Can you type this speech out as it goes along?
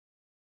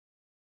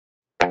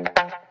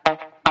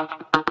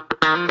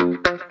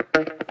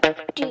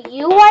Do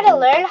you want to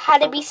learn how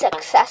to be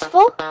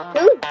successful?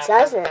 Who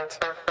doesn't?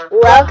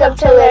 Welcome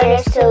to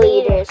Learners to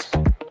Leaders.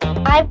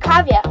 I'm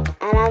Kavya.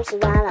 And I'm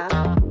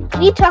Savannah.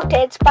 We talk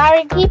to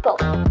inspiring people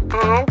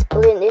and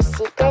learn their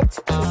secrets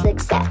to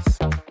success.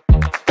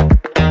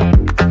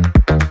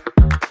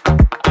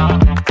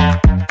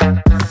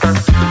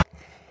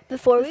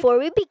 Before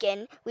we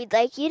begin, we'd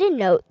like you to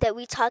note that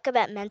we talk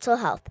about mental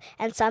health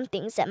and some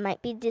things that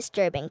might be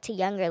disturbing to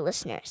younger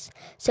listeners.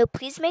 So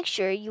please make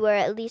sure you are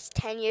at least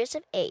 10 years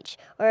of age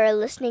or are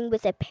listening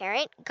with a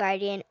parent,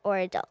 guardian, or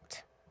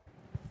adult.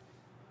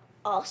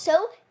 Also,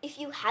 if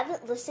you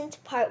haven't listened to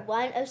part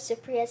 1 of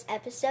Supriya's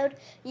episode,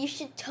 you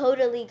should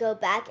totally go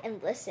back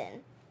and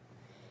listen.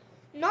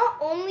 Not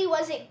only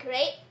was it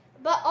great,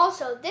 but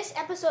also this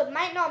episode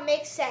might not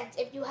make sense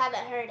if you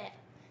haven't heard it.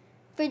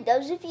 For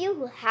those of you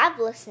who have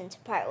listened to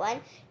part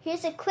 1,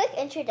 here's a quick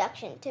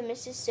introduction to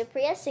Mrs.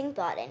 Supriya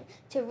Singh-Bodden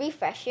to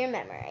refresh your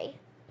memory.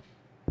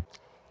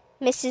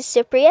 Mrs.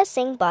 Supriya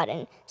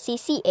Singh-Bodden,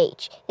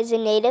 C.C.H., is a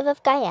native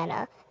of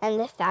Guyana and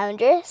the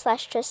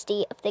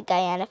founder/trustee of the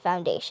Guyana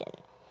Foundation.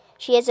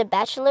 She has a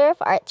Bachelor of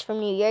Arts from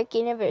New York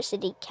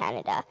University,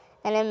 Canada,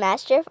 and a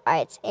Master of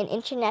Arts in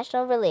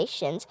International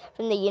Relations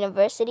from the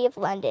University of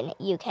London,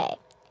 UK.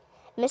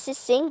 Mrs.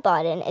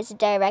 Singh-Bodden is a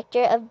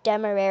director of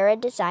Demerara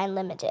Design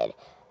Limited,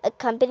 a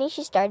company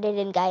she started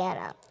in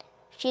Guyana.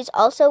 She's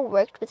also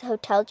worked with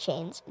hotel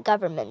chains,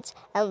 governments,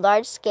 and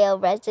large-scale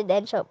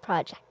residential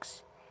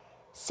projects.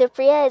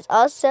 Supriya is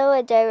also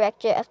a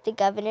director of the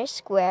Governor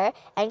Square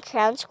and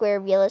Crown Square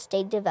real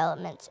estate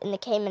developments in the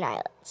Cayman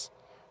Islands.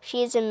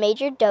 She is a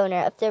major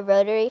donor of the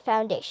Rotary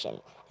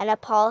Foundation and a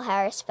Paul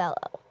Harris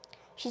Fellow.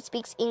 She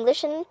speaks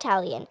English and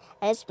Italian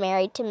and is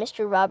married to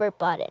Mr. Robert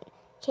Bodden,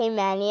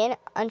 Caymanian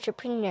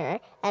entrepreneur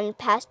and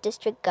past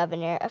district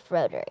governor of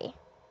Rotary.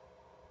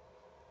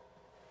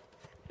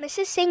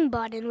 Mrs.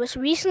 Singh-Bodden was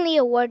recently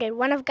awarded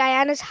one of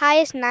Guyana's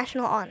highest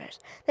national honors,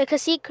 the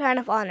Cacique Crown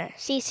of Honor,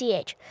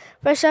 C.C.H.,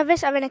 for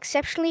service of an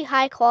exceptionally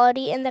high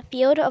quality in the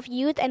field of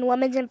youth and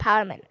women's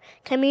empowerment,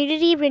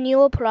 community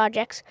renewal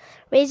projects,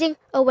 raising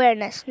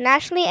awareness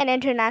nationally and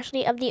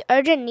internationally of the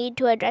urgent need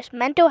to address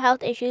mental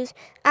health issues,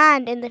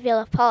 and in the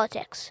field of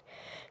politics.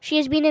 She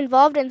has been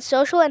involved in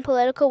social and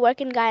political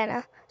work in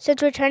Guyana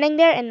since returning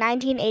there in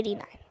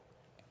 1989.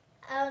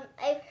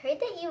 I've heard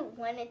that you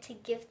wanted to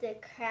give the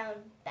crown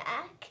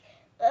back.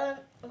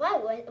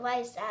 Why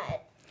is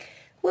that?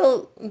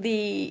 Well,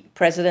 the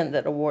president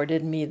that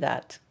awarded me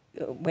that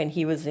when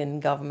he was in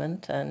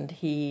government, and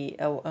he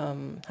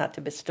had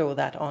to bestow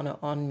that honor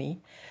on me.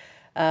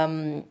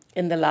 In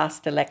the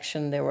last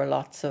election, there were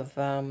lots of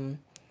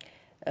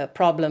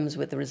problems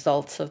with the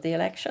results of the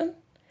election,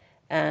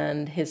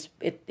 and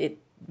it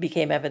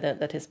became evident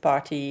that his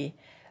party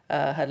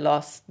had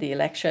lost the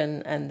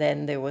election, and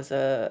then there was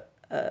a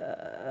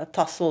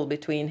tussle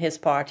between his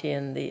party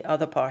and the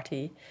other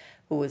party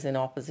who was in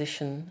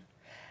opposition,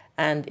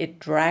 and it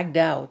dragged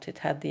out. It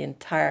had the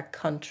entire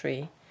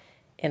country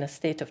in a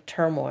state of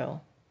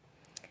turmoil.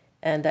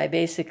 And I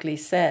basically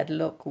said,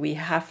 look, we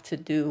have to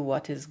do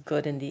what is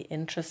good in the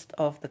interest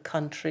of the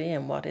country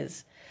and what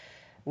is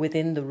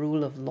within the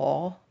rule of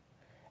law,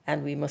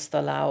 and we must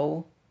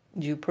allow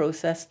due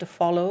process to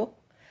follow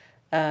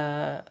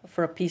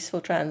for a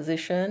peaceful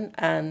transition.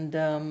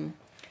 And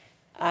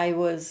I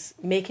was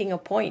making a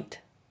point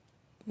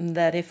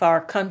that if our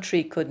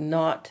country could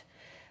not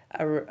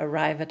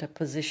arrive at a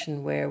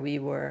position where we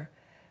were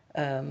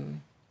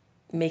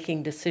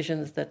making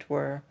decisions that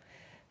were,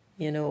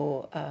 in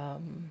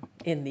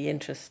the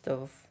interest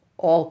of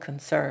all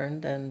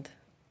concerned and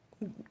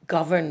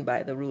governed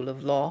by the rule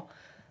of law,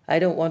 I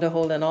don't want to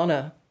hold an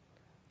honor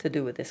to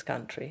do with this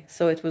country.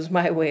 So it was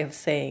my way of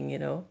saying,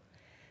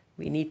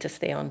 we need to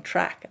stay on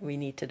track and we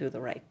need to do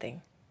the right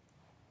thing.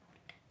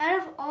 Out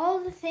of all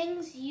the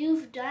things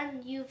you've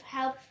done, you've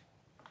helped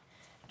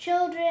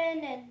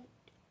children and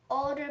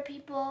older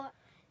people.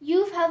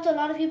 You've helped a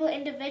lot of people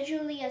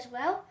individually as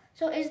well.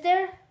 So is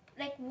there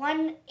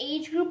one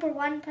age group or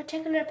one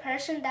particular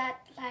person that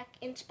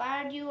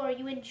inspired you or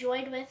you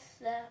enjoyed with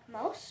the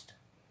most?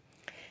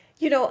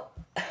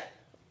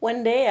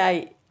 One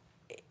day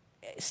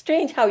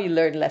strange how you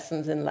learn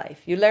lessons in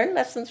life. You learn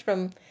lessons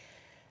from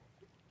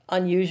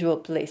unusual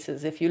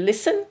places. If you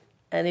listen,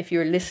 and if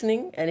you're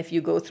listening, and if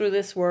you go through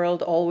this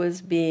world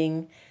always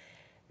being,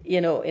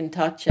 in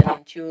touch and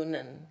in tune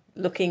and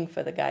looking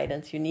for the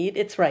guidance you need,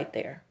 it's right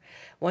there.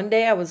 One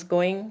day I was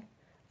going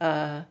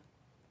I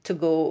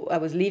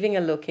was leaving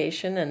a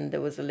location, and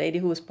there was a lady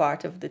who was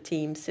part of the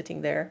team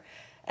sitting there,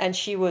 and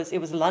it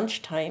was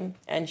lunchtime,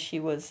 and she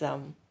was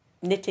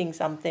knitting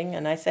something,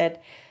 and I said,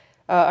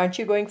 aren't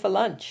you going for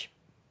lunch?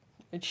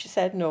 And she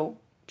said no,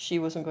 she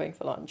wasn't going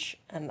for lunch.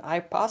 And I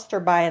passed her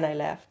by and I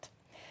left.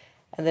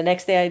 And the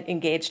next day I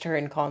engaged her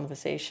in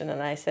conversation,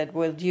 and I said,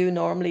 well, do you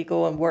normally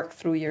go and work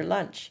through your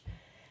lunch?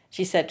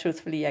 She said,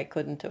 truthfully, I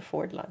couldn't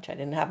afford lunch. I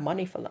didn't have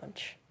money for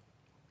lunch.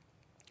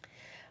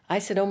 I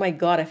said, oh my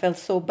God, I felt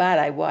so bad.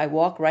 I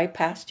walked right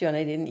past you and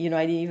I didn't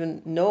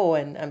even know,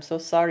 and I'm so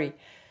sorry.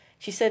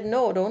 She said,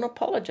 no, don't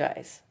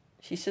apologize.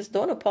 She says,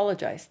 don't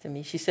apologize to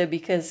me. She said,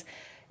 because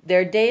there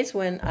are days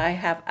when I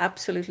have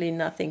absolutely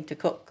nothing to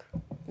cook,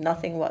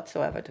 nothing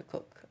whatsoever to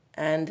cook.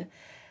 And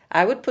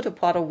I would put a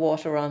pot of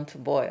water on to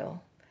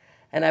boil.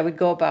 And I would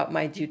go about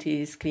my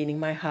duties, cleaning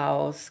my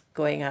house,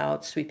 going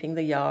out, sweeping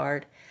the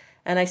yard.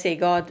 And I say,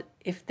 God,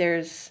 if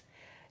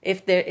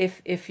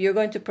you're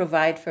going to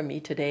provide for me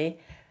today,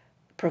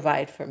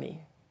 provide for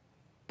me.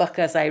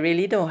 Because I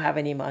really don't have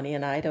any money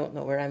and I don't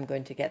know where I'm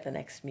going to get the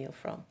next meal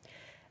from.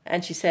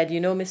 And she said,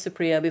 Miss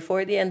Supriya,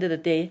 before the end of the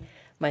day,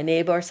 my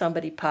neighbor or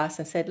somebody passed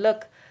and said,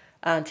 look,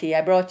 Auntie,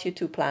 I brought you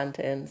 2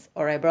 plantains,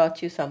 or I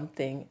brought you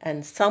something.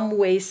 And some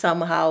way,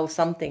 somehow,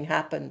 something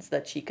happens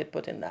that she could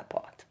put in that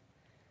pot.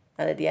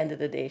 And at the end of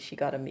the day, she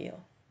got a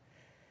meal.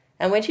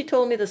 And when she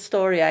told me the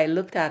story, I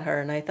looked at her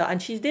and I thought, and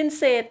she didn't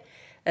say it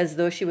as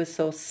though she was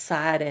so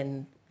sad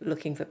and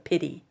looking for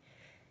pity.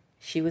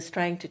 She was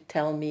trying to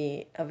tell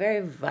me a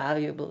very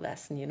valuable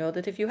lesson,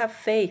 that if you have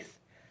faith,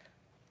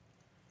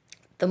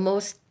 the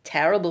most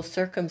terrible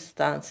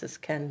circumstances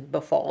can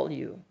befall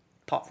you.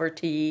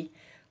 Poverty,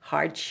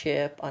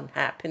 hardship,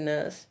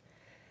 unhappiness.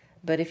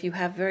 But if you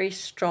have very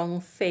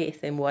strong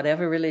faith in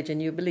whatever religion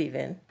you believe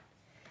in,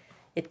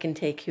 it can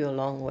take you a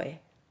long way.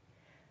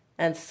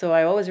 And so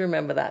I always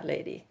remember that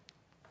lady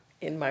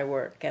in my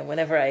work. And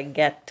whenever I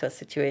get to a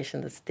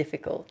situation that's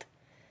difficult,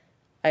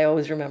 I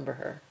always remember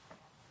her.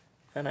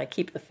 And I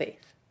keep the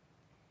faith.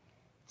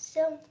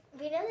 So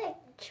we know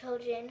that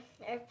children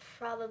are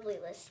probably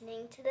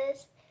listening to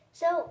this.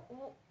 So,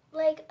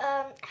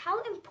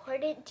 how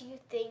important do you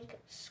think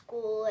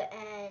school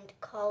and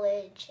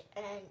college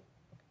and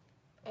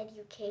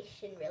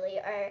education really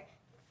are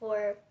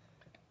for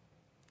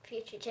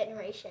future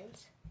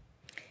generations?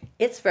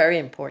 It's very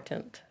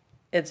important.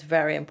 It's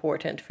very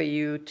important for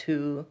you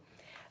to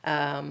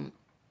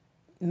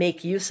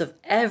make use of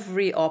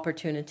every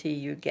opportunity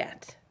you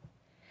get.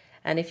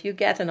 And if you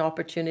get an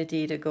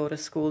opportunity to go to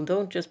school,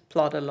 don't just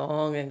plod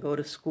along and go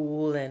to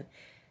school and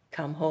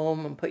come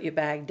home and put your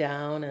bag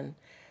down and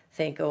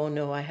think, oh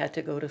no, I had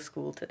to go to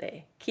school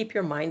today. Keep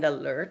your mind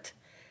alert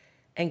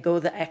and go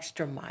the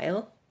extra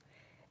mile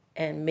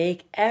and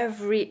make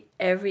every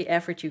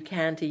effort you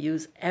can to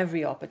use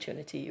every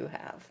opportunity you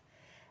have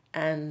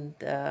and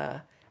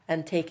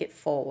take it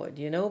forward,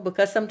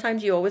 because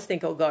sometimes you always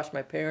think, oh gosh,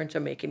 my parents are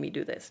making me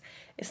do this.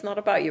 It's not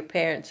about your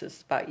parents,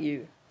 it's about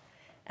you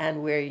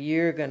and where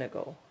you're going to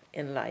go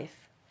in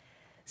life.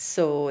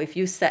 So if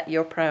you set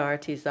your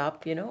priorities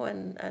up,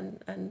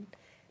 and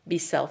be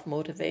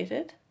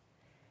self-motivated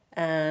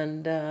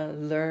and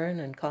learn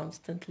and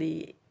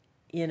constantly,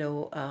 pay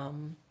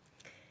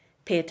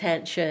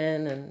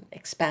attention and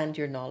expand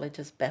your knowledge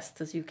as best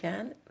as you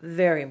can,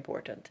 very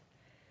important.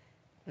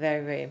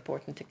 Very, very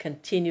important to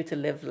continue to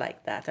live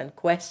like that and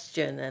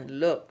question and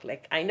look.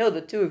 Like, I know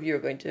the 2 of you are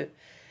going to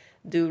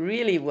do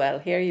really well.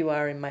 Here you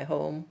are in my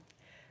home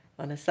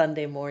on a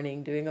Sunday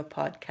morning doing a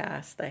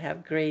podcast. I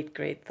have great,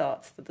 great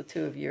thoughts that the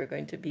 2 of you are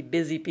going to be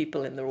busy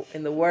people in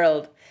the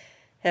world.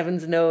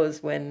 Heavens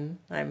knows when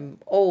I'm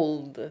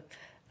old,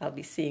 I'll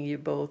be seeing you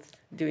both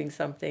doing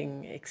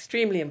something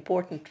extremely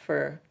important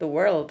for the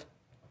world.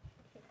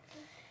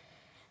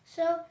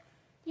 So,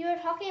 you were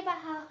talking about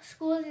how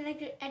school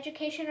and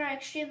education are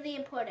extremely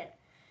important.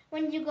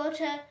 When you go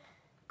to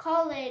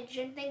college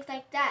and things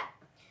like that,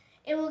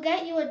 it will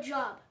get you a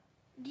job.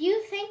 Do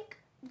you think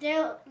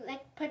there are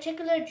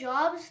particular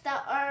jobs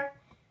that are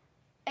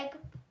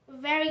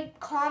very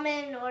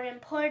common or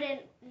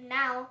important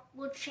now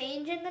will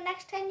change in the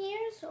next 10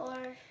 years?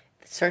 Or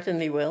It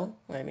certainly will.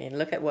 I mean,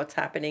 look at what's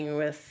happening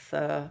with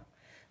the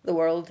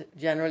world,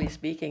 generally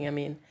speaking. I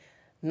mean,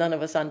 none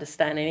of us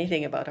understand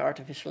anything about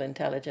artificial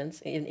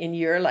intelligence. In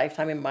your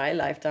lifetime, in my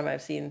lifetime,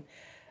 I've seen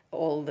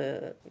all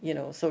the,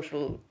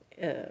 social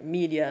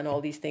media and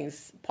all these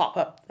things pop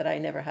up that I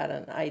never had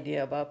an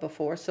idea about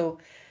before. So,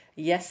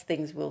 yes,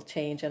 things will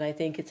change. And I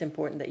think it's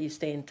important that you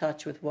stay in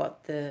touch with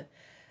what the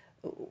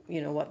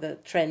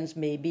trends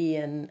may be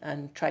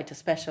and try to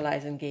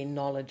specialize and gain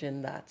knowledge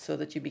in that so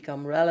that you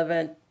become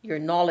relevant. Your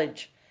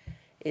knowledge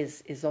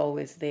is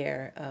always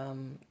there,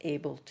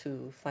 able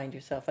to find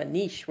yourself a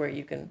niche where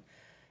you can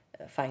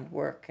find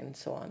work and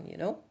so on,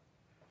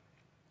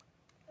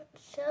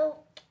 So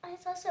I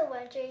was also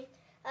wondering,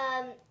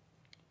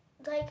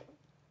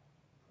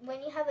 when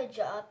you have a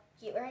job,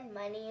 you earn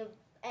money,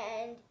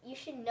 and you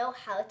should know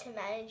how to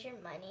manage your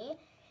money,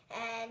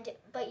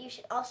 but you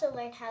should also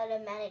learn how to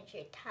manage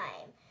your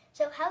time.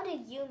 So how do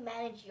you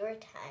manage your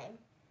time?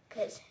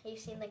 Because you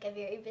seem like a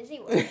very busy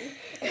woman.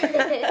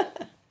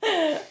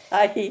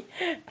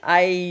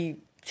 I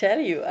tell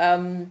you,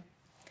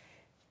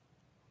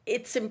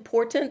 it's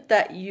important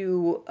that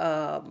you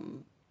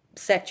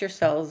set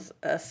yourselves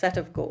a set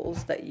of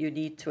goals that you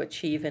need to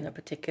achieve in a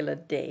particular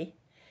day.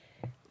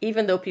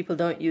 Even though people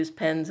don't use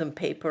pens and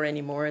paper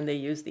anymore and they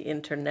use the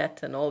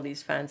internet and all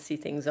these fancy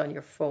things on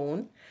your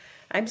phone,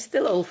 I'm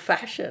still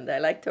old-fashioned. I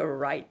like to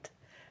write.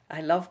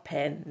 I love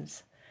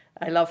pens.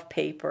 I love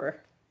paper,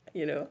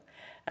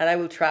 And I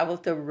will travel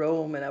to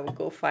Rome and I will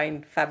go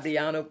find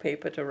Fabriano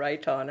paper to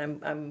write on.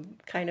 I'm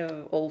kind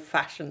of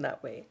old-fashioned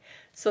that way.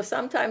 So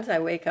sometimes I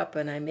wake up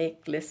and I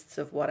make lists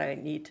of what I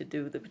need to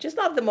do, which is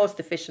not the most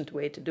efficient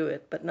way to do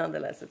it, but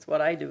nonetheless, it's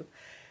what I do.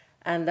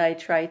 And I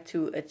try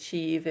to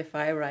achieve, if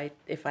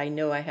I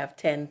know I have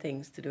 10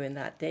 things to do in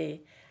that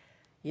day,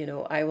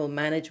 I will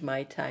manage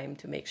my time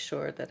to make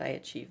sure that I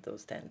achieve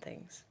those 10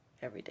 things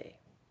every day.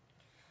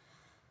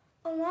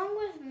 Along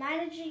with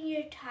managing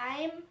your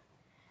time,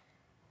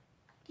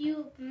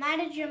 you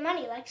manage your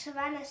money, like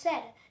Savannah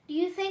said. Do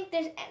you think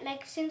there's,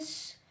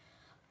 since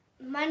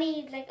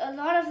money, a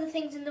lot of the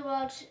things in the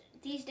world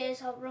these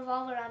days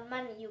revolve around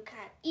money. You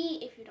can't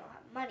eat if you don't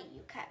have money.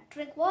 You can't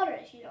drink water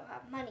if you don't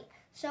have money.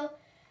 So,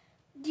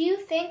 do you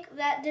think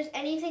that there's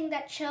anything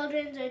that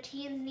children or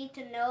teens need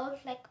to know,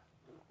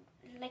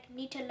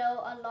 need to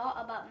know a lot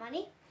about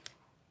money?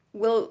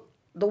 Well,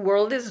 the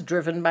world is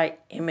driven by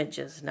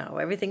images now.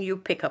 Everything you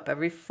pick up,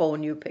 every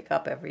phone you pick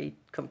up, every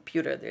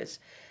computer,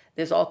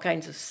 there's all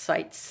kinds of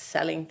sites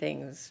selling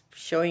things,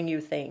 showing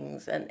you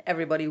things, and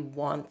everybody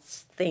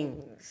wants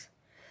things.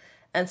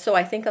 And so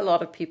I think a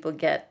lot of people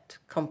get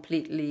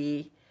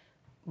completely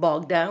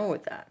bogged down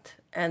with that,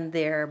 and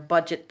their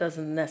budget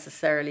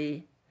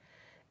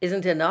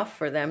isn't enough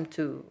for them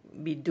to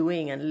be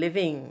doing and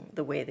living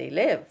the way they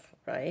live,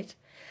 right?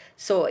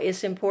 So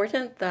it's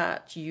important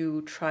that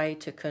you try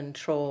to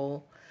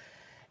control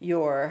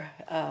your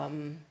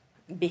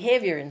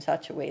behavior in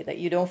such a way that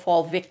you don't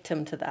fall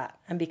victim to that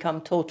and become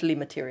totally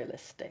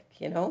materialistic,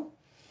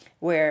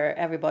 where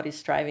everybody's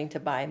striving to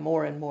buy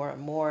more and more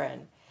and more,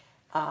 and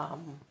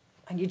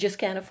you just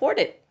can't afford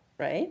it,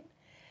 right?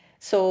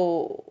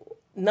 So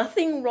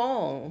nothing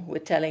wrong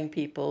with telling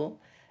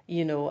people,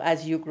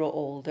 as you grow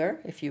older,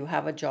 if you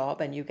have a job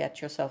and you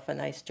get yourself a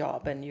nice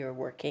job and you're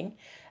working,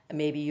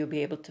 maybe you'll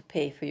be able to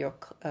pay for your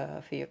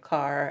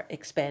car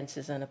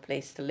expenses and a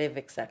place to live,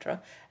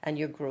 etc., and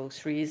your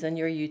groceries and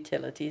your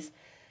utilities.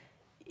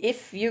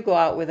 If you go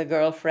out with a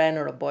girlfriend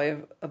or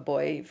a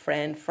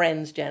boyfriend,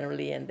 friends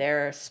generally, and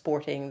they're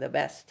sporting the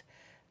best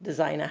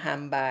designer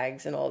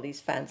handbags and all these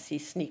fancy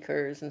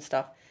sneakers and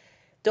stuff,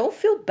 don't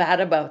feel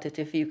bad about it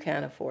if you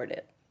can't afford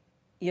it.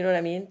 You know what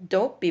I mean?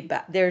 Don't be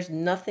bad. There's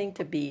nothing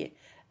to be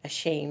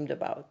ashamed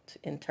about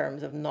in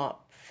terms of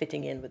not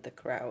fitting in with the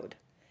crowd.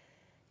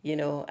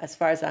 As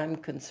far as I'm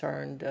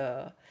concerned,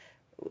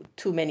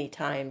 too many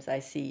times I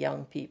see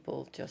young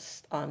people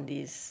just on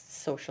these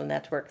social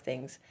network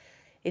things.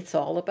 It's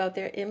all about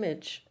their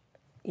image,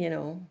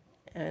 and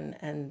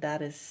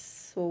that is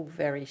so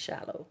very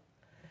shallow.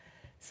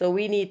 So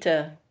we need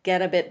to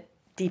get a bit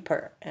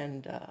deeper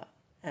and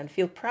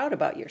feel proud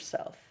about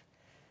yourself,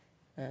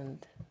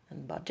 and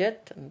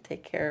budget and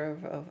take care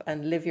of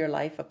and live your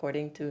life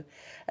according to,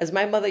 as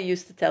my mother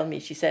used to tell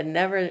me, she said,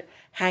 never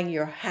hang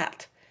your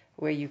hat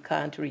where you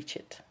can't reach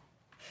it.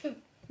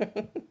 That's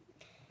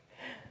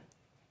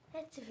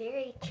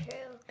very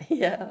true.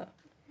 Yeah.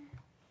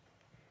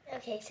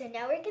 Okay, so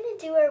now we're going to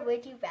do our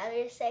Would You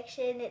Rather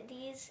section.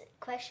 These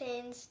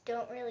questions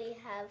don't really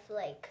have,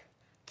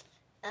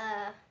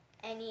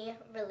 any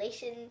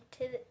relation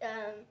to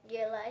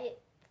your life.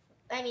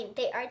 I mean,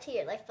 they are to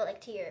your life, but,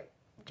 to your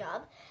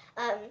job.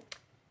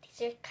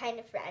 These are kind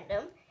of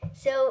random.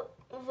 So,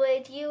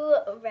 would you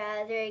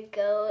rather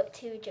go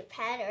to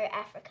Japan or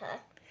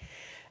Africa?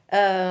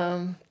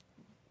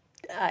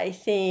 I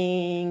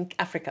think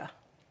Africa.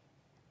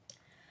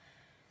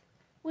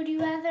 Would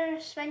you rather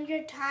spend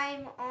your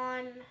time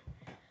on,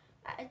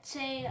 I'd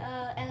say,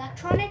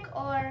 electronic,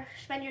 or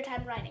spend your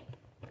time writing?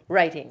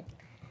 Writing.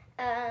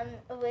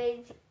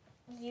 Would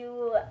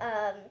you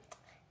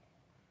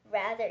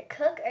rather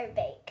cook or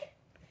bake?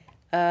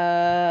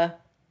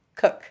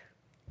 Cook.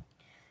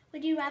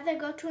 Would you rather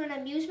go to an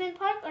amusement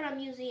park or a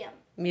museum?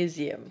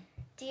 Museum.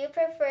 Do you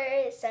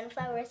prefer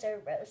sunflowers or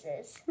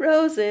roses?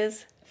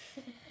 Roses.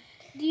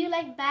 Do you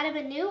like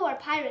Badabanu or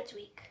Pirates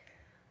Week?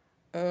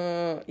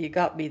 You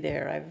got me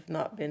there. I've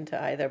not been to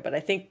either, but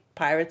I think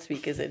Pirates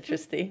Week is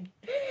interesting.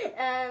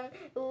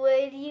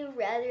 Would you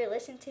rather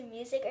listen to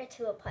music or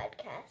to a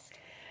podcast?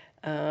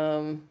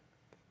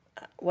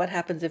 What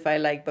happens if I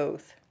like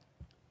both?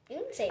 You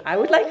can say both. I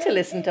would like to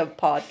listen to a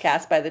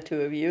podcast by the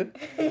two of you.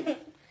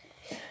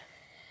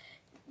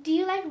 Do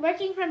you like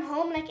working from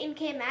home like in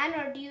Cayman,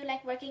 or do you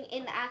like working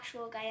in the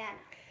actual Guyana?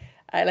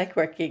 I like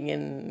working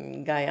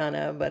in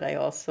Guyana, but I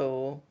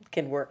also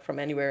can work from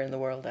anywhere in the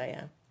world I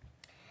am.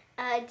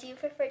 Do you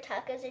prefer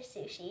tacos or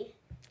sushi?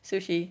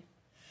 Sushi.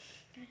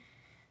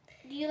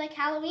 Do you like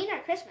Halloween or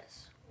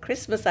Christmas?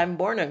 Christmas. I'm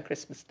born on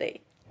Christmas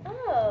Day.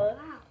 Oh.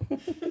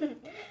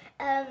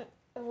 Wow.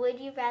 Would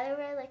you rather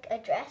wear a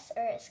dress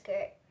or a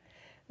skirt?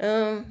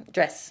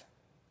 Dress.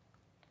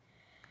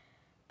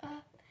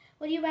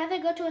 Would you rather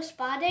go to a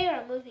spa day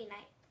or a movie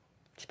night?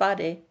 Spa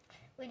day.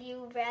 Would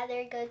you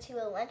rather go to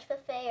a lunch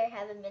buffet or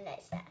have a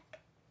midnight snack?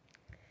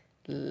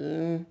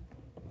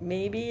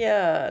 Maybe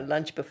a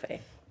lunch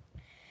buffet.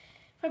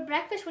 For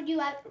breakfast, would you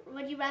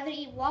rather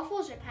eat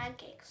waffles or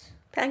pancakes?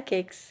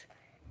 Pancakes.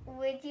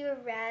 Would you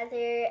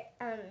rather,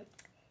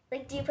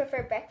 do you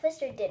prefer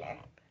breakfast or dinner?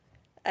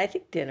 I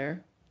think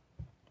dinner.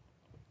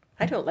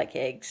 I don't like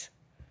eggs.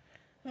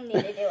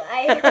 Neither do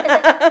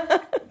I.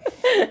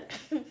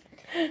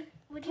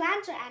 Would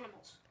plants or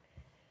animals?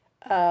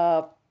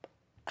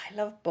 I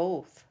love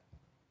both.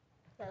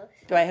 Both.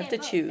 Do I have Okay,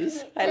 to both.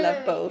 choose? I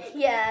love both.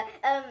 Yeah.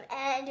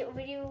 And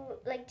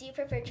do you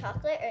prefer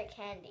chocolate or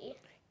candy?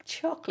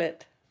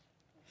 Chocolate.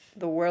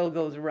 The world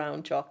goes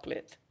around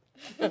chocolate.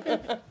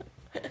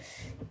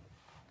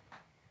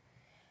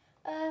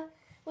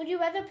 Would you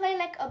rather play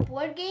like a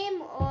board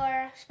game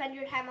or spend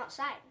your time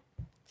outside?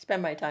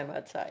 Spend my time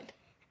outside.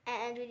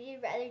 And would you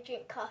rather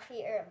drink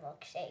coffee or a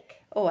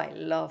milkshake? Oh, I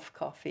love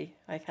coffee.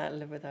 I can't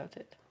live without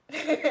it.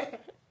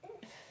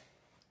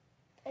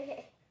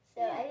 Okay,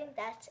 so I think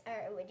that's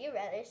our Would You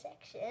Rather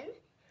section.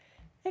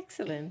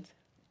 Excellent.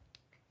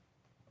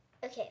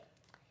 Okay,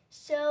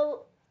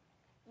 so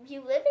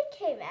you live in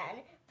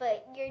Cayman,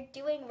 but you're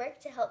doing work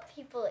to help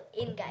people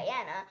in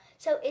Guyana.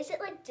 So is it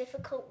like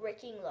difficult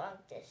working long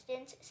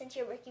distance since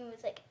you're working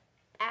with like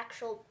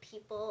actual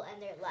people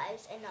and their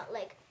lives and not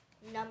like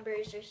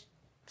numbers or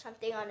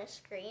something on a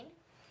screen?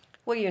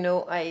 Well, you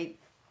know, I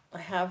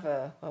have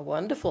a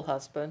wonderful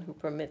husband who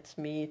permits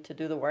me to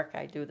do the work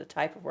I do, the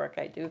type of work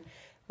I do.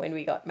 When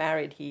we got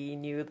married, he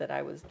knew that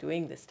I was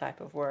doing this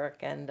type of work,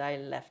 and I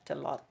left a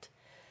lot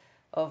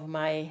of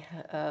my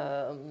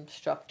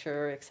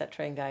structure,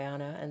 etc., in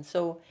Guyana. And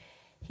so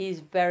he's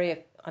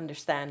very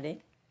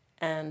understanding,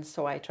 and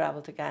so I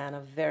travel to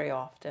Guyana very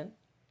often,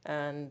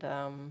 and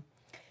I'm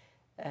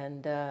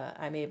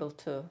able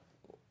to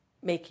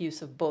make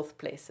use of both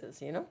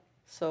places, you know?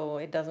 So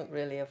it doesn't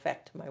really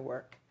affect my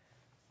work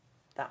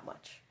that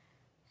much.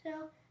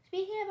 So,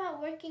 speaking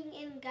about working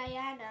in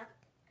Guyana,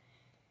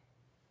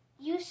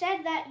 you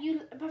said that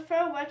you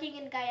prefer working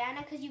in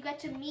Guyana because you get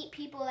to meet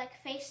people like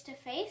face to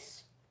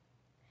face.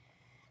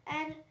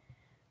 And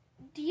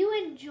do you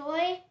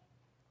enjoy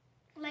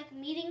like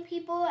meeting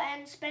people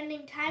and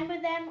spending time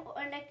with them,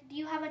 or like do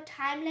you have a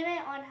time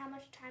limit on how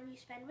much time you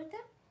spend with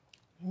them?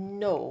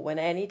 No,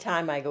 any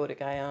time I go to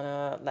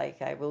Guyana,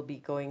 like I will be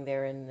going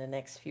there in the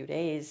next few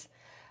days,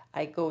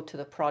 I go to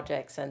the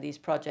projects, and these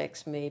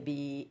projects may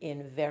be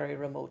in very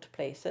remote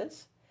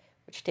places,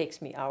 which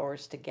takes me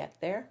hours to get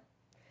there.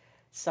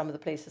 Some of the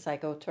places I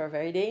go to are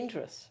very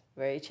dangerous,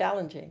 very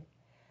challenging.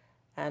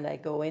 And I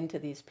go into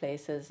these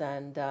places,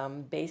 and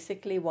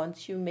basically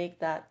once you make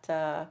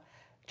that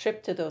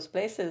trip to those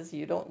places,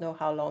 you don't know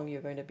how long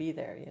you're going to be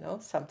there, you know.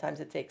 Sometimes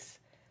it takes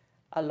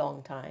a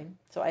long time.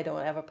 So I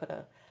don't ever put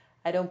a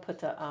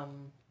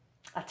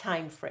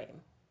time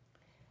frame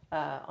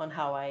on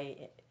how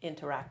I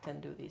interact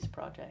and do these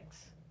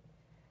projects.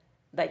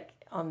 Like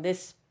on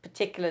this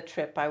particular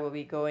trip, I will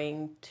be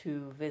going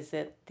to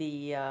visit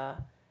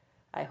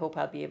I hope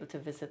I'll be able to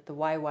visit the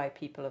Wai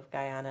people of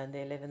Guyana, and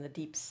they live in the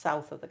deep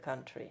south of the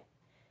country,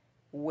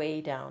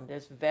 way down.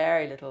 There's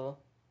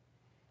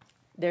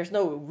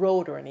no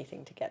road or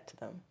anything to get to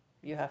them.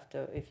 You have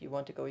to, if you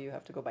want to go, you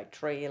have to go by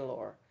trail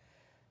or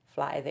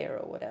fly there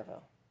or whatever.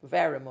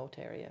 Very remote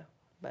area,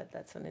 but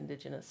that's an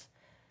indigenous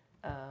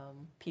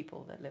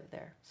people that live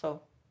there.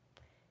 So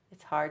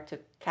it's hard to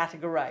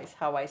categorize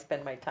how I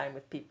spend my time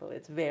with people.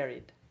 It's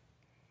varied.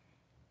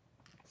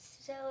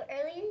 So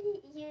earlier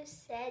you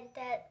said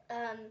that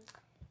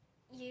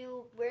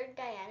you were in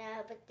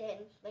Guyana, but then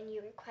when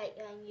you were quite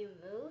young, you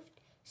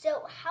moved.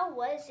 So how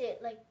was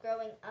it like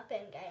growing up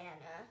in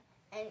Guyana?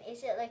 And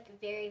is it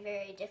like very,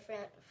 very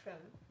different from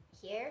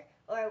here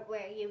or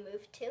where you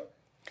moved to?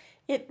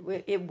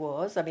 It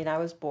was. I mean, I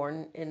was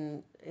born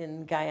in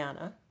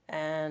Guyana,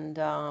 and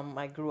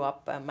I grew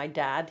up. My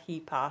dad, he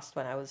passed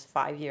when I was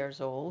 5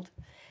 years old,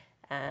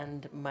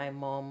 and my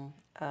mom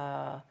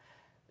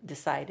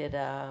decided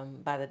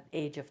by the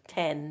age of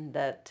 10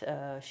 that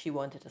she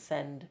wanted to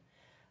send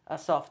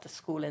us off to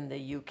school in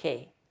the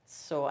UK.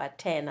 So at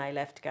 10, I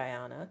left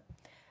Guyana.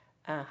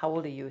 How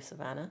old are you,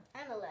 Savannah?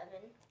 I'm 11.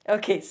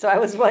 Okay, so I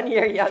was 1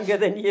 year younger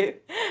than you,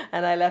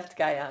 and I left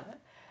Guyana,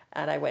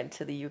 and I went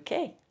to the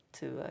UK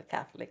to a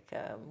Catholic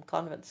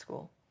convent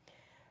school.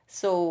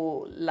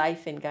 So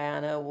life in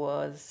Guyana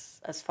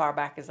was, as far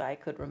back as I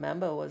could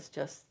remember, was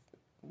just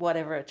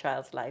whatever a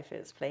child's life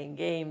is, playing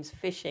games,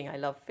 fishing. I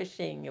love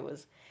fishing.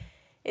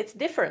 It's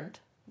different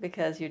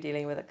because you're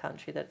dealing with a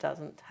country that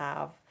doesn't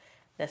have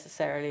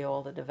necessarily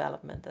all the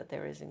development that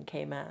there is in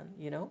Cayman,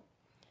 you know.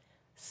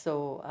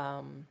 So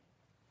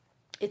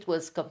it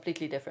was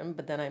completely different,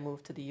 but then I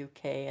moved to the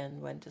UK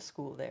and went to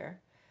school there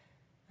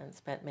and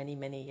spent many,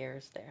 many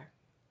years there.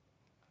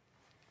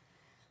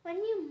 When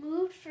you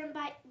moved from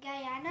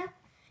Guyana,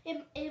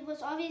 it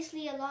was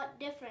obviously a lot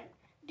different.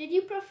 Did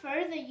you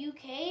prefer the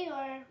UK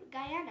or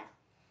Guyana?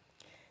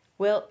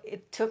 Well,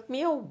 it took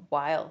me a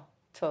while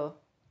to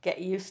get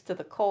used to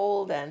the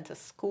cold and to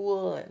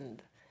school,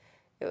 and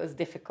it was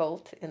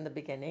difficult in the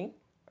beginning,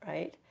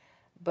 right?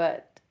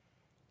 But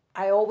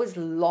I always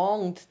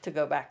longed to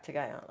go back to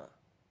Guyana,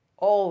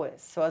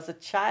 always. So as a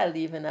child,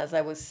 even as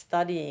I was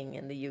studying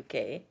in the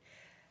UK,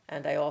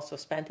 and I also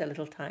spent a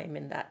little time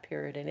in that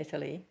period in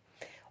Italy,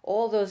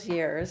 all those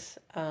years,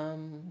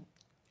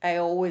 I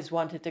always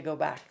wanted to go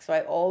back. So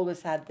I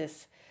always had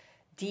this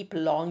deep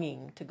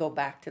longing to go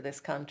back to this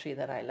country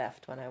that I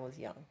left when I was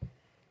young.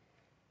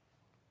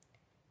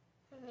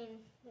 I mean,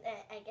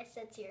 I guess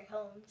that's your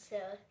home, so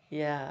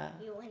Yeah.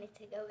 you wanted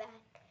to go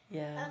back.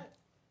 Yeah.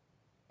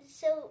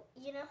 So,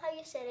 you know how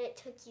you said it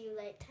took you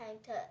like time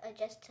to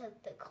adjust to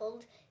the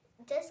cold?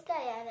 Does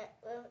Guyana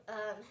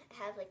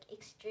have like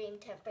extreme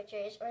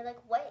temperatures, or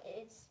like what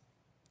is?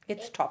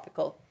 It's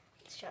tropical.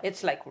 It's tropical.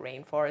 It's like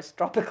rainforest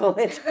tropical.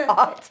 It's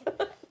hot.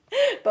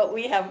 But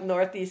we have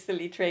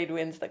northeasterly trade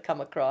winds that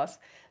come across.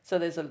 So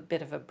there's a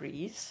bit of a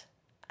breeze.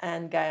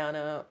 And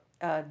Guyana,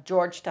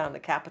 Georgetown, the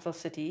capital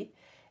city,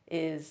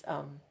 is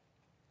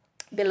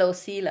below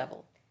sea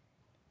level.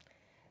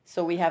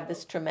 So we have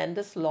this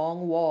tremendous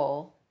long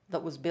wall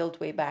that was built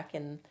way back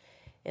in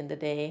the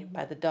day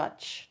by the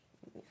Dutch,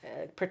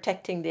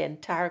 protecting the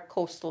entire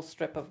coastal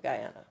strip of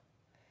Guyana.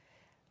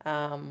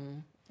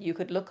 You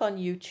could look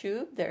on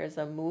YouTube. There's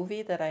a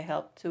movie that I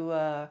helped to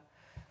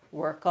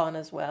work on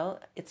as well.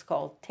 It's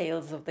called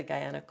Tales of the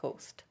Guyana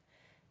Coast.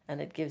 And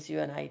it gives you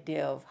an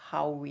idea of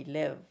how we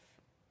live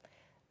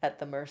at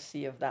the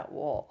mercy of that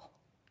wall.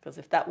 Because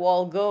if that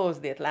wall goes,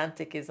 the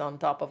Atlantic is on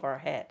top of our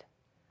head.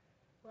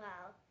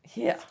 Wow.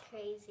 Yeah. That's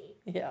crazy.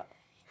 Yeah.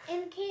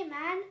 In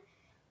Cayman,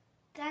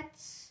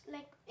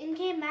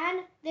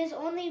 there's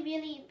only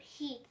really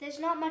heat. There's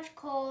not much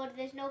cold,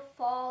 there's no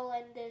fall,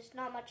 and there's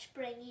not much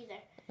spring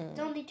either. It's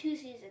only 2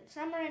 seasons,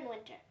 summer and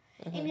winter.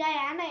 In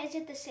Guyana, is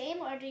it the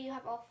same, or do you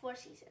have all 4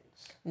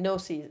 seasons? No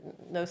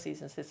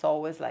seasons. It's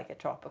always like a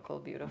tropical,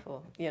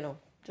 beautiful,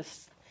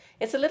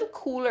 it's a little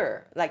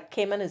cooler. Like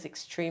Cayman is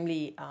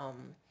extremely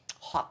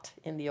hot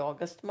in the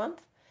August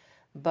month,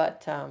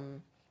 but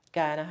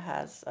Guyana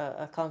has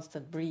a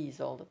constant breeze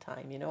all the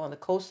time, on the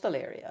coastal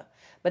area.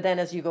 But then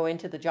as you go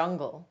into the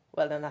jungle,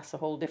 well, then that's a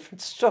whole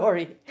different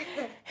story.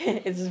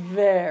 It's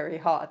very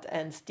hot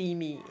and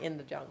steamy in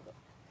the jungle.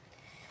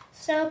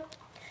 So,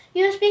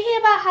 you were speaking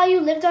about how you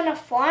lived on a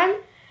farm.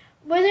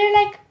 Were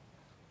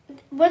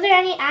there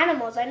any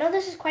animals? I know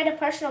this is quite a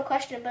personal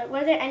question, but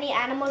were there any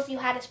animals you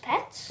had as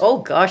pets? Oh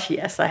gosh,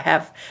 yes, I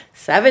have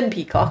 7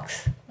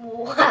 peacocks.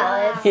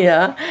 Wow.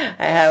 Yeah,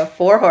 I have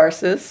 4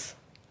 horses,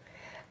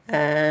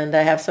 and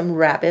I have some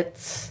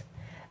rabbits,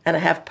 and I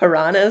have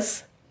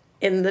piranhas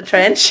in the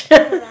trench.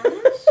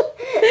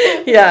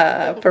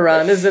 Yeah,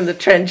 piranhas in the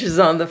trenches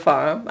on the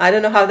farm. I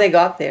don't know how they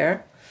got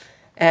there.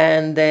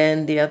 And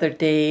then the other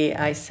day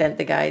I sent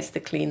the guys to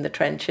clean the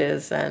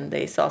trenches, and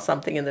they saw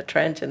something in the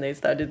trench and they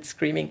started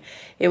screaming.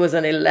 It was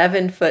an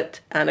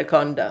 11-foot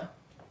anaconda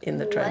in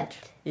the trench.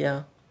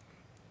 Yeah.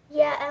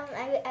 Yeah,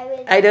 I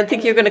would. I don't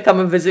think you're going to come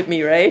and visit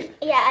me, right?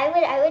 Yeah,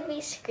 I would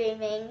be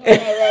screaming,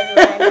 and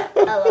I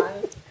would run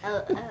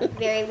along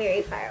very,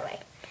 very far away.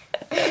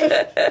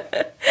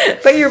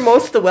 But you're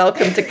most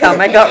welcome to come.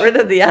 I got rid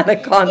of the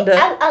anaconda.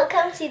 I'll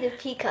come see the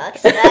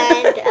peacocks, and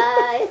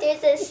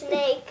if there's a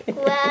snake,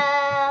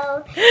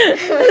 well...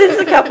 There's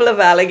a couple of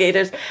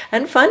alligators.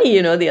 And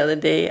funny, the other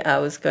day I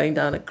was going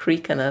down a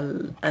creek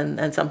and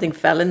something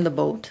fell in the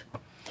boat.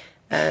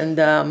 And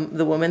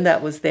the woman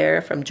that was there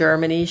from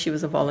Germany, she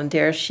was a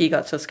volunteer, she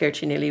got so scared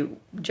she nearly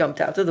jumped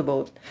out of the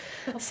boat.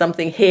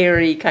 Something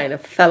hairy kind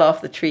of fell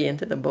off the tree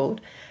into the boat.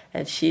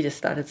 And she just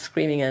started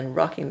screaming and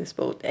rocking this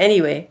boat.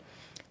 Anyway,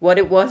 what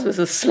it was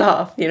a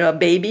sloth, a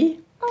baby.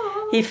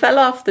 Aww. He fell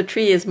off the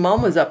tree. His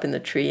mom was up in the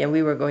tree, and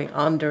we were going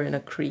under in a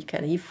creek,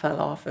 and he fell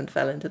off and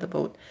fell into the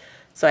boat.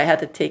 So I had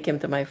to take him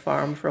to my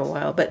farm for a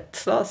while. But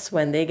sloths,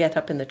 when they get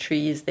up in the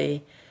trees,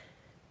 they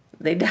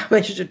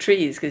damage the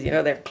trees because,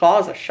 their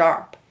claws are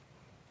sharp.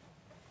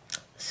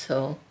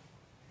 So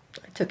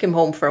I took him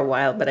home for a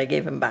while, but I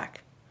gave him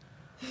back.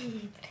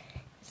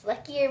 It's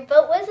lucky your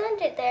boat was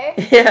under there.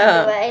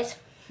 Yeah. Otherwise...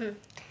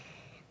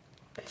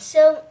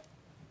 So,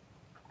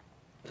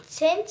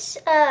 since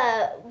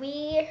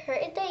we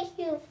heard that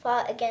you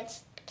fought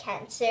against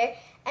cancer,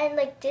 and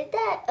did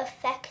that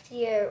affect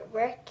your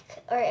work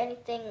or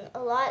anything a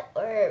lot,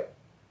 or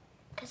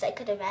because I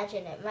could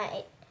imagine it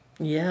might?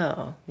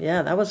 Yeah,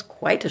 that was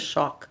quite a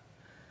shock.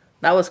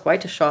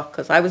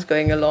 Because I was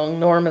going along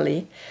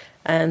normally,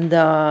 and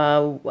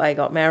I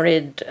got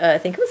married, I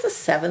think it was the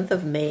 7th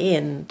of May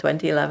in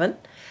 2011.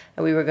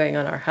 And we were going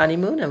on our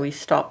honeymoon, and we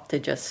stopped to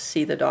just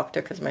see the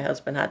doctor because my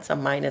husband had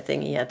some minor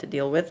thing he had to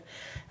deal with.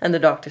 And the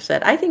doctor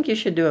said, I think you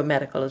should do a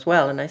medical as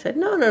well. And I said,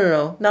 no,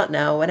 not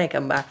now, when I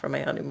come back from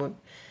my honeymoon.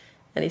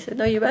 And he said,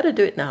 no, you better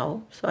do it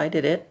now. So I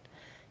did it.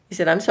 He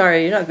said, I'm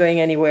sorry, you're not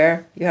going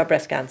anywhere. You have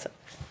breast cancer.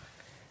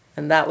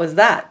 And that was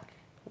that.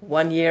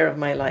 1 year of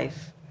my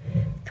life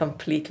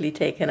completely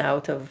taken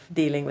out of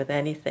dealing with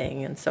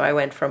anything. And so I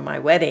went from my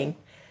wedding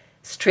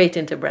straight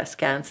into breast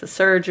cancer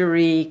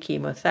surgery,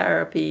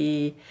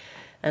 chemotherapy,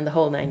 and the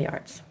whole 9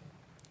 yards.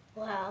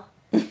 Wow.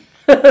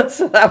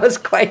 So that was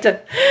quite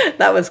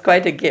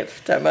a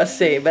gift, I must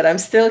say. But I'm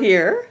still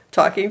here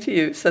talking to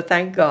you, so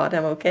thank God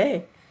I'm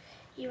okay.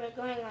 You were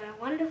going on a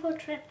wonderful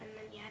trip, and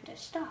then you had to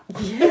stop.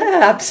 Yeah,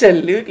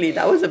 absolutely.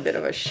 That was a bit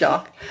of a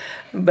shock.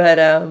 But,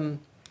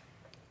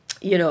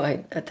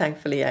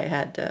 thankfully I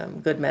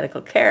had good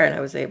medical care, and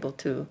I was able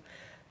to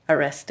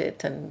arrest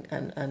it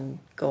and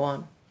go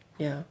on.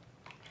 Yeah.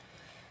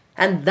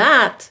 And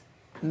that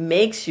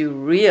makes you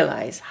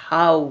realize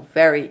how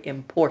very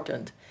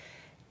important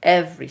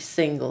every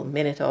single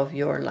minute of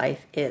your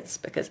life is.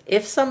 Because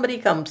if somebody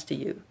comes to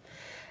you,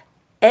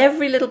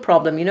 every little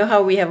problem, you know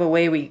how we have a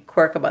way we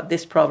quirk about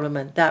this problem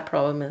and that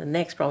problem and the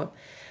next problem.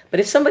 But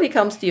if somebody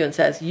comes to you and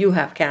says, you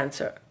have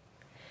cancer,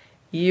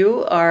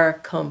 you are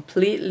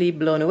completely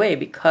blown away,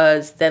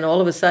 because then all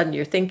of a sudden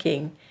you're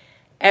thinking,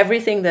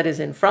 everything that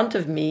is in front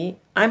of me,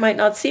 I might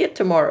not see it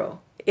tomorrow.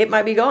 It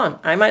might be gone.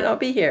 I might not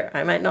be here.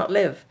 I might not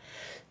live.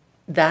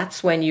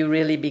 That's when you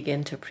really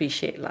begin to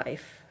appreciate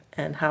life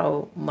and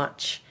how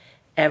much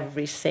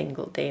every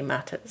single day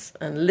matters.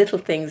 And little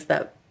things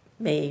that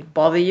may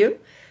bother you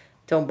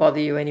don't bother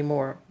you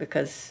anymore,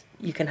 because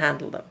you can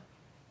handle them.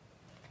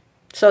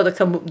 So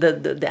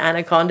the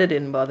anaconda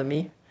didn't bother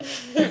me.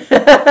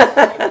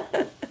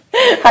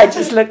 I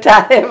just looked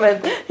at him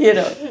and,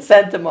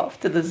 sent him off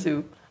to the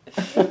zoo.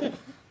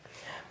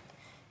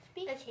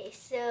 Okay,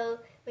 so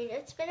we know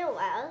it's been a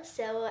while,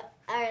 so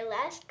our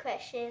last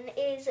question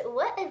is,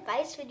 what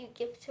advice would you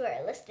give to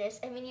our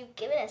listeners? I mean, you've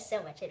given us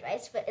so much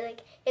advice, but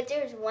if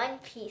there was one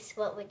piece,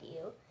 what would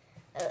you,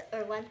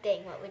 or one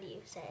thing, what would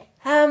you say?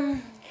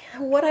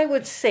 What I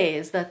would say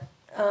is that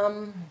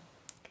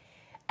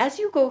as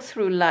you go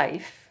through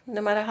life,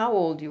 no matter how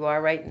old you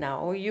are right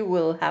now, you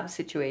will have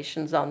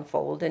situations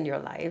unfold in your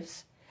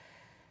lives.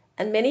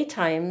 And many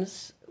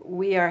times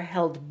we are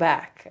held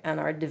back and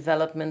our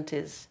development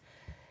is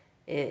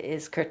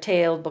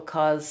curtailed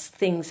because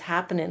things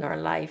happen in our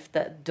life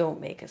that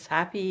don't make us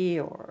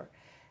happy,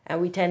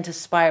 and we tend to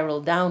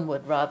spiral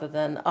downward rather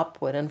than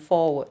upward and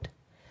forward.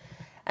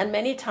 And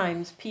many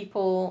times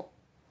people,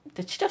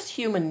 it's just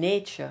human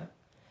nature.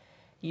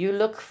 You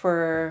look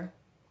for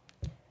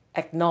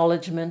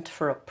acknowledgement,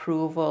 for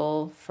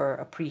approval, for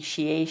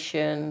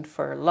appreciation,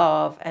 for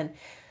love. And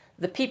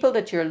the people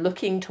that you're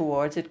looking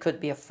towards, it could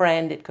be a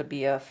friend, it could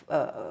be a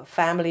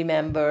family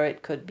member,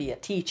 it could be a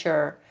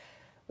teacher.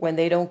 When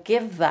they don't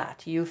give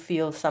that, you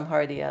feel somehow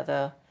or the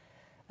other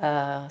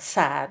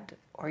sad,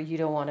 or you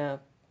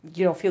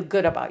don't feel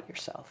good about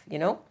yourself,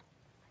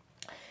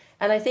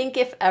 And I think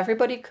if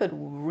everybody could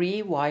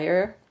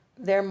rewire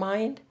their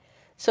mind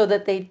so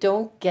that they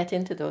don't get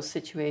into those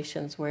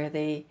situations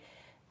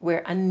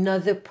where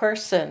another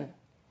person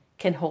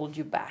can hold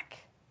you back.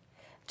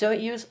 Don't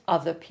use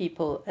other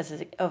people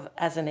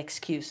as an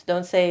excuse.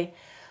 Don't say,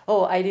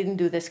 oh, I didn't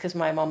do this because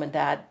my mom and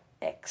dad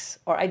X,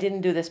 or I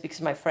didn't do this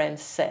because my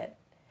friends said,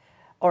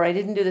 or I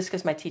didn't do this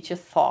because my teacher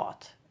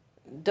thought.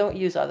 Don't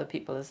use other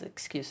people as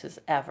excuses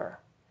ever,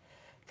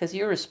 because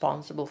you're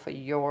responsible for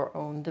your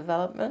own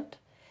development.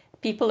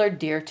 People are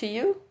dear to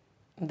you.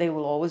 They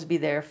will always be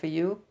there for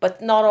you,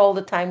 but not all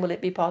the time will it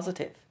be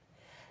positive.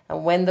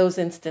 And when those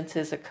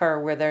instances occur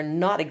where they're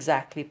not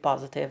exactly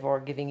positive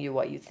or giving you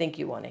what you think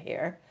you want to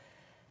hear,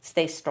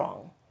 stay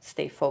strong,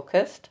 stay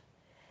focused,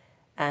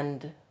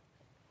 and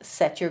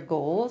set your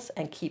goals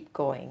and keep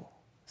going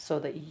so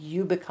that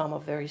you become a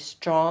very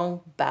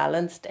strong,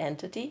 balanced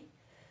entity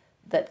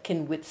that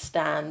can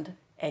withstand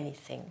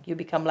anything. You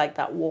become like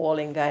that wall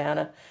in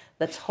Guyana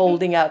that's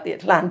holding out the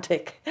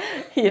Atlantic,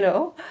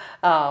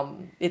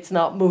 It's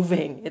not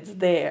moving, it's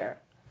there.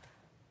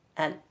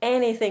 And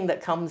anything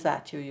that comes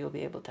at you, you'll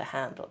be able to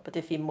handle. But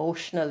if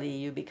emotionally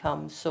you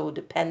become so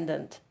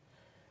dependent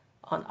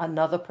on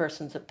another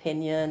person's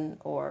opinion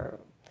or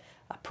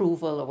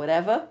approval or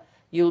whatever,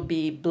 you'll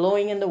be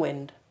blowing in the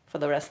wind for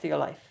the rest of your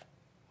life.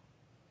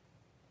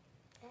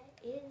 That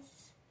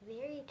is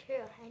very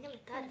true. I never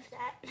thought of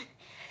that.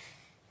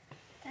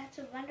 That's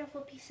a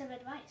wonderful piece of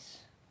advice.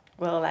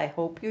 Well, I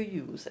hope you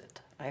use it.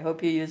 I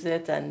hope you use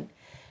it and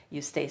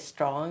you stay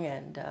strong.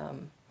 And,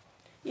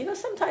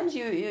 sometimes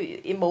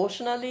you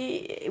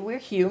emotionally, we're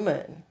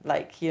human.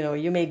 Like,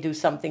 you may do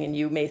something and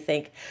you may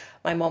think,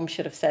 my mom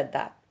should have said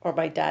that, or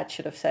my dad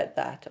should have said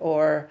that,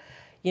 or,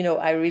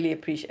 I really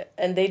appreciate it.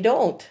 And they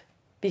don't,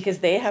 because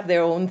they have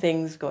their own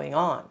things going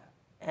on.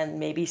 And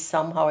maybe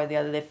somehow or the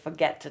other they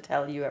forget to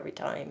tell you every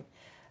time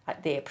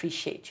they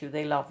appreciate you,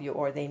 they love you,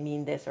 or they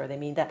mean this, or they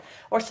mean that.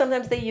 Or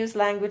sometimes they use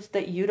language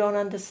that you don't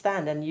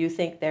understand and you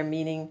think they're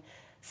meaning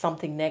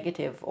something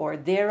negative, or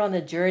they're on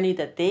a journey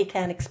that they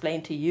can't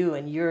explain to you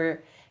and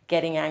you're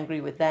getting angry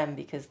with them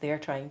because they're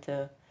trying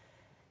to,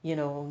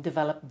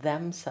 develop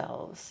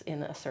themselves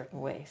in a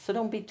certain way. So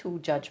don't be too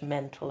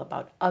judgmental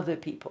about other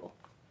people.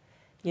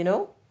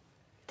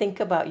 Think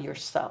about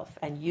yourself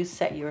and you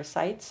set your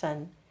sights.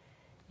 And,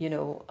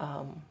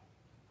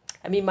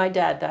 my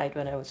dad died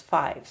when I was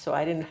 5, so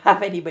I didn't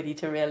have anybody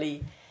to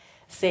really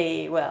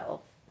say,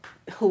 well,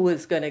 who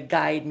was going to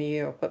guide me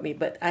or put me,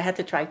 but I had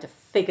to try to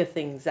figure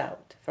things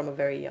out from a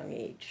very young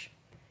age.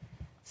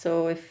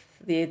 So if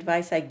the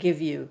advice I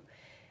give you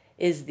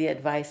is the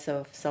advice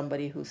of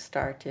somebody who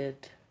started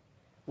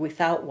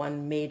without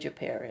one major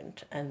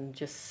parent and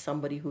just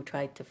somebody who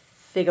tried to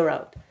figure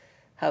out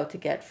how to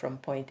get from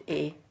point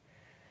A,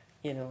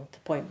 to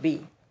point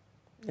B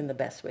in the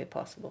best way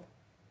possible.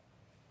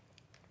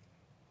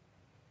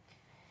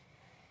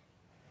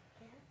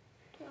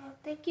 Well,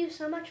 thank you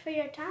so much for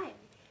your time.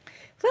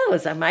 Well, it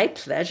was my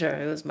pleasure.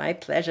 It was my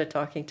pleasure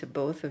talking to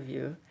both of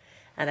you.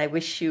 And I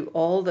wish you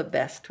all the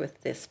best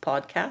with this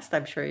podcast.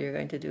 I'm sure you're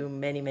going to do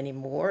many, many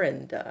more.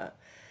 And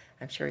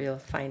I'm sure you'll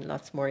find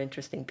lots more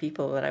interesting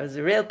people. But it was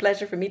a real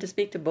pleasure for me to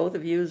speak to both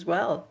of you as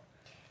well.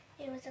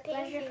 It was a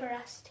pleasure for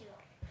us too.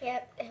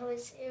 Yep, it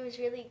was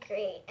really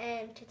great.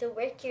 And the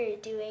work you're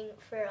doing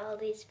for all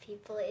these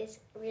people is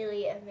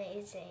really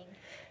amazing.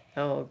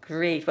 Oh,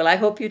 great. Well, I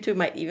hope you two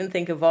might even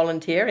think of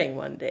volunteering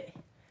one day.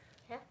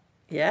 Yeah.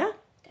 Yeah?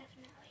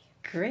 Definitely.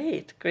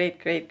 Great.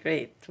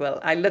 Well,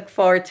 I look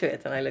forward to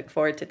it, and I look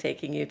forward to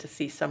taking you to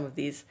see some of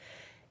these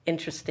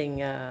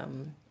interesting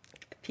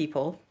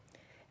people.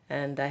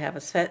 And I have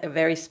a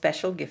very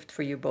special gift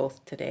for you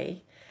both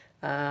today.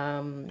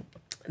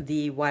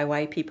 The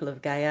YY people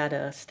of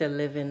Guyana still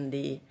live in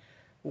the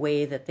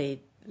way that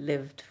they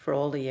lived for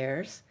all the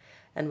years.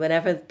 And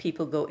whenever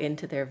people go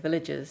into their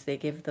villages, they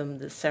give them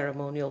the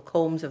ceremonial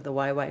combs of the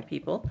YY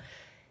people.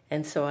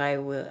 And so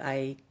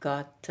I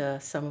got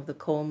some of the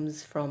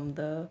combs from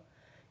the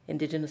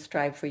indigenous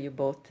tribe for you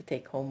both to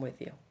take home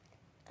with you.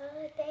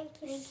 Oh, thank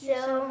you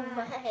so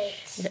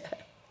much. Yeah.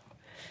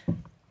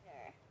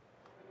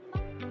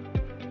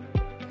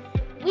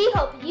 We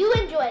hope you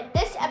enjoyed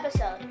this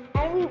episode.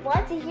 And we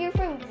want to hear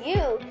from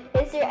you.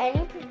 Is there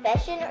any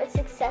profession or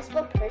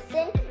successful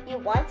person you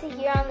want to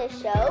hear on the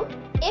show?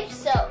 If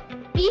so,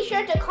 be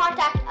sure to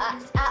contact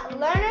us at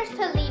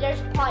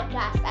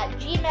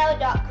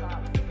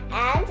learnerstoleaderspodcast@gmail.com.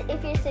 And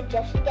if your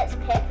suggestion gets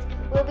picked,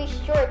 we'll be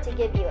sure to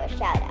give you a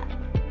shout out.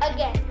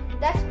 Again,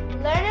 that's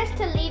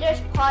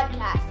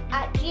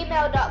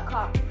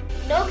learnerstoleaderspodcast@gmail.com.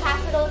 No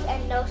capitals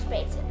and no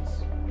spaces.